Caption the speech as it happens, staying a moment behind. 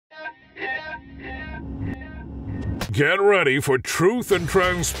Get ready for truth and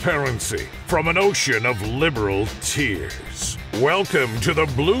transparency from an ocean of liberal tears. Welcome to the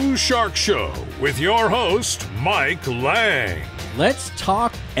Blue Shark Show with your host, Mike Lang. Let's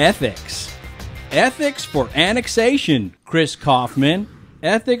talk ethics. Ethics for annexation, Chris Kaufman.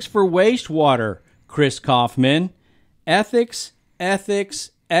 Ethics for wastewater, Chris Kaufman. Ethics,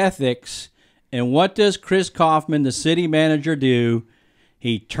 ethics, ethics. And what does Chris Kaufman, the city manager, do?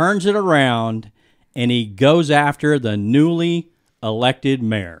 He turns it around and he goes after the newly elected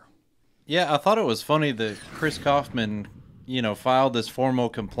mayor. Yeah, I thought it was funny that Chris Kaufman, filed this formal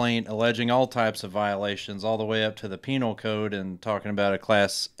complaint alleging all types of violations, all the way up to the penal code and talking about a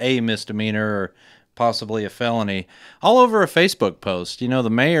Class A misdemeanor or possibly a felony, all over a Facebook post. The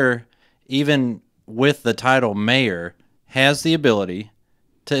mayor, even with the title mayor, has the ability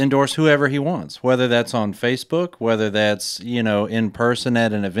to endorse whoever he wants, whether that's on Facebook, whether that's, in person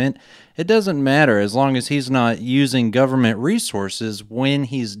at an event. It doesn't matter as long as he's not using government resources when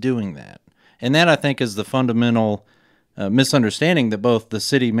he's doing that. And that, I think, is the fundamental misunderstanding that both the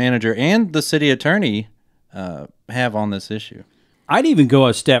city manager and the city attorney have on this issue. I'd even go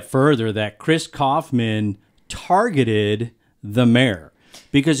a step further that Chris Kaufman targeted the mayor.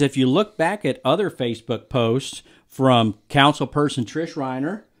 Because if you look back at other Facebook posts from councilperson Trish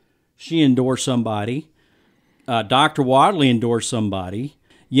Reiner, she endorsed somebody. Dr. Wadley endorsed somebody.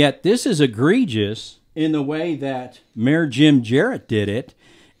 Yet this is egregious in the way that Mayor Jim Jarrett did it.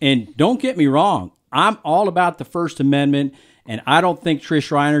 And don't get me wrong, I'm all about the First Amendment, and I don't think Trish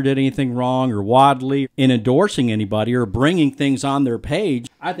Reiner did anything wrong or Wadley in endorsing anybody or bringing things on their page.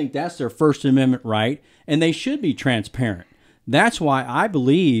 I think that's their First Amendment right, and they should be transparent. That's why I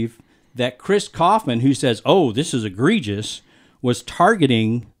believe that Chris Kaufman, who says, oh, this is egregious, was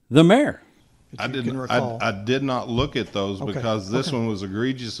targeting the mayor. I did not look at those because this one was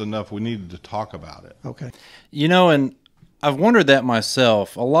egregious enough we needed to talk about it. Okay. And I've wondered that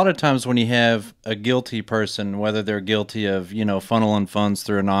myself. A lot of times when you have a guilty person, whether they're guilty of, funneling funds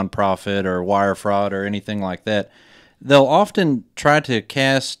through a nonprofit or wire fraud or anything like that, they'll often try to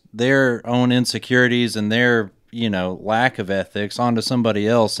cast their own insecurities and their lack of ethics onto somebody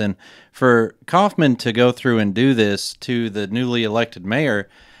else. And for Kaufman to go through and do this to the newly elected mayor,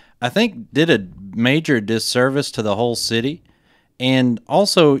 I think did a major disservice to the whole city. And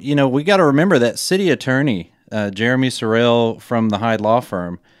also, we got to remember that city attorney, Jeremy Sorrell from the Hyde Law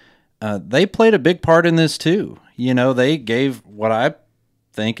Firm, they played a big part in this too. They gave what I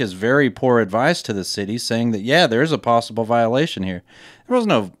think is very poor advice to the city, saying that, yeah, there's a possible violation here. There was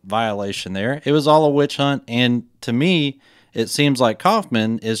no violation there. It was all a witch hunt. And to me, it seems like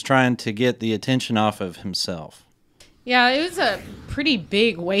Kaufman is trying to get the attention off of himself. Yeah, it was a pretty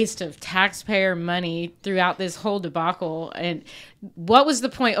big waste of taxpayer money throughout this whole debacle. And what was the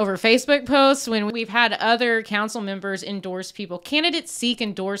point over Facebook posts when we've had other council members endorse people? Candidates seek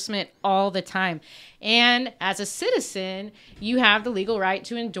endorsement all the time. And as a citizen, you have the legal right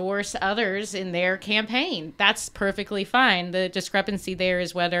to endorse others in their campaign. That's perfectly fine. The discrepancy there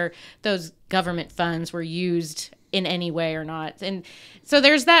is whether those government funds were used in any way or not. And so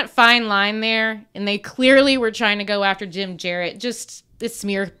there's that fine line there, and they clearly were trying to go after Jim Jarrett. Just this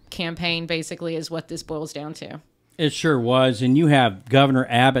smear campaign basically is what this boils down to. It sure was. And you have Governor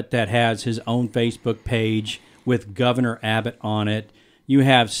Abbott that has his own Facebook page with Governor Abbott on it. You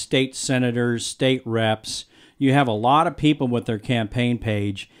have state senators, state reps. You have a lot of people with their campaign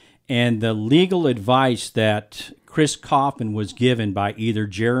page. And the legal advice that Chris Kaufman was given by either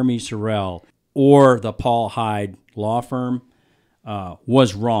Jeremy Sorrell or the Paul Hyde Law Firm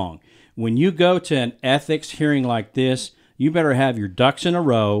was wrong. When you go to an ethics hearing like this, you better have your ducks in a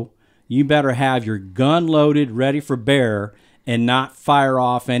row. You better have your gun loaded, ready for bear, and not fire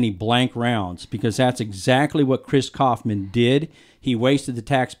off any blank rounds, because that's exactly what Chris Kaufman did. He wasted the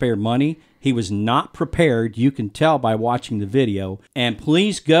taxpayer money. He was not prepared. You can tell by watching the video. And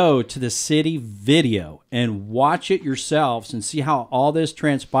please go to the city video and watch it yourselves and see how all this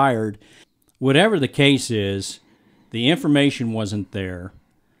transpired. Whatever the case is, the information wasn't there,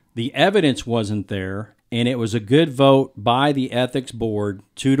 the evidence wasn't there, and it was a good vote by the ethics board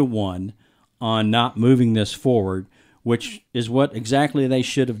 2-1 on not moving this forward, which is what exactly they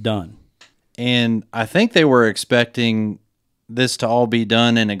should have done. And I think they were expecting this to all be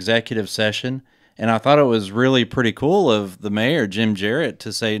done in executive session. And I thought it was really pretty cool of the mayor, Jim Jarrett,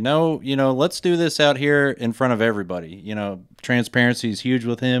 to say, no, let's do this out here in front of everybody. Transparency is huge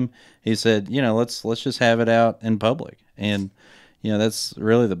with him. He said, let's just have it out in public. And, that's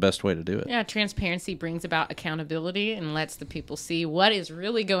really the best way to do it. Yeah, transparency brings about accountability and lets the people see what is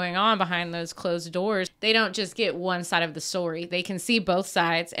really going on behind those closed doors. They don't just get one side of the story. They can see both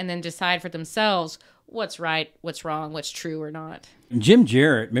sides and then decide for themselves what's right, what's wrong, what's true or not. Jim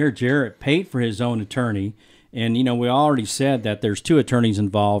Jarrett, Mayor Jarrett, paid for his own attorney. And, we already said that there's 2 attorneys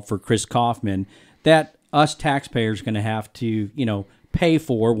involved for Chris Kaufman that us taxpayers are going to have to, pay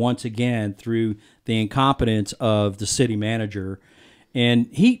for once again through the incompetence of the city manager. And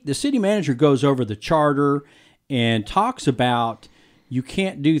the city manager goes over the charter and talks about you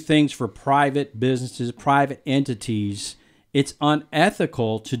can't do things for private businesses, private entities. It's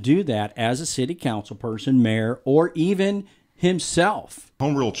unethical to do that as a city council person, mayor, or even himself.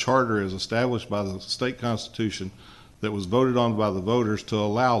 Home rule charter is established by the state constitution that was voted on by the voters to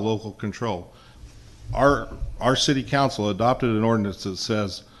allow local control. Our city council adopted an ordinance that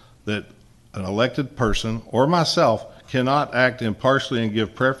says that an elected person or myself cannot act impartially and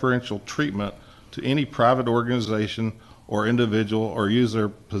give preferential treatment to any private organization or individual or use their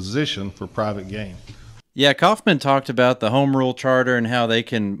position for private gain. Yeah, Kaufman talked about the home rule charter and how they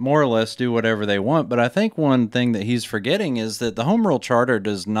can more or less do whatever they want, but I think one thing that he's forgetting is that the home rule charter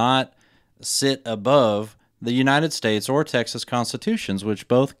does not sit above the United States or Texas constitutions, which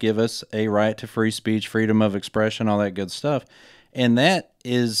both give us a right to free speech, freedom of expression, all that good stuff. And that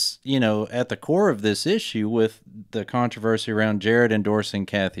is, at the core of this issue with the controversy around Jared endorsing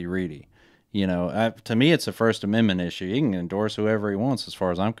Kathy Reedy. To me, it's a First Amendment issue. He can endorse whoever he wants as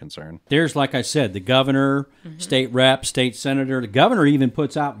far as I'm concerned. There's, like I said, the governor, state rep, state senator. The governor even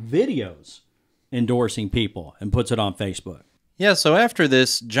puts out videos endorsing people and puts it on Facebook. Yeah, so after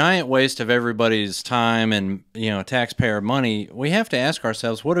this giant waste of everybody's time and, taxpayer money, we have to ask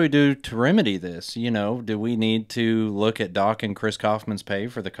ourselves, what do we do to remedy this? Do we need to look at docking Chris Kaufman's pay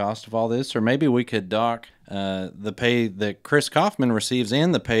for the cost of all this? Or maybe we could dock the pay that Chris Kaufman receives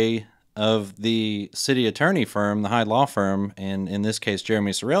and the pay of the city attorney firm, the Hyde Law Firm, and in this case,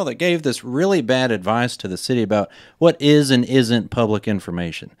 Jeremy Sorrell, that gave this really bad advice to the city about what is and isn't public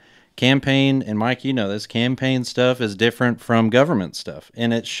information. Campaign, and Mike, this, campaign stuff is different from government stuff,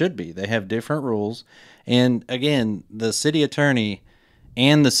 and it should be. They have different rules. And again, the city attorney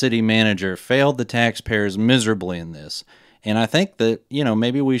and the city manager failed the taxpayers miserably in this. And I think that,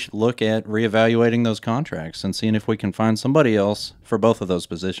 maybe we should look at reevaluating those contracts and seeing if we can find somebody else for both of those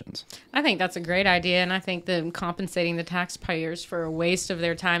positions. I think that's a great idea, and I think that compensating the taxpayers for a waste of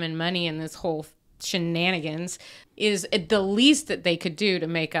their time and money in this whole shenanigans is the least that they could do to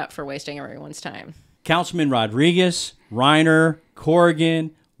make up for wasting everyone's time. Councilman Rodriguez, Reiner,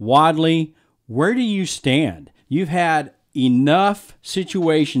 Corrigan, Wadley, where do you stand? You've had enough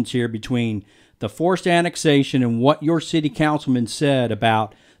situations here between the forced annexation and what your city councilman said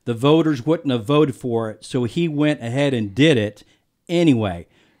about the voters wouldn't have voted for it, so he went ahead and did it anyway.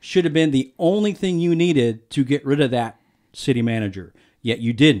 Should have been the only thing you needed to get rid of that city manager, yet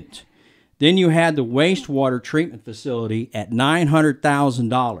you didn't. Then you had the wastewater treatment facility at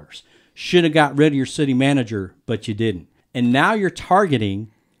 $900,000. Should have got rid of your city manager, but you didn't. And now you're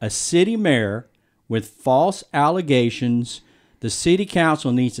targeting a city mayor with false allegations. The city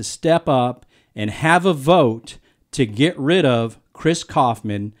council needs to step up and have a vote to get rid of Chris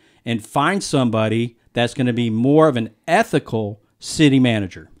Kaufman and find somebody that's going to be more of an ethical city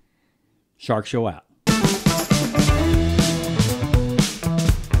manager. Shark Show out.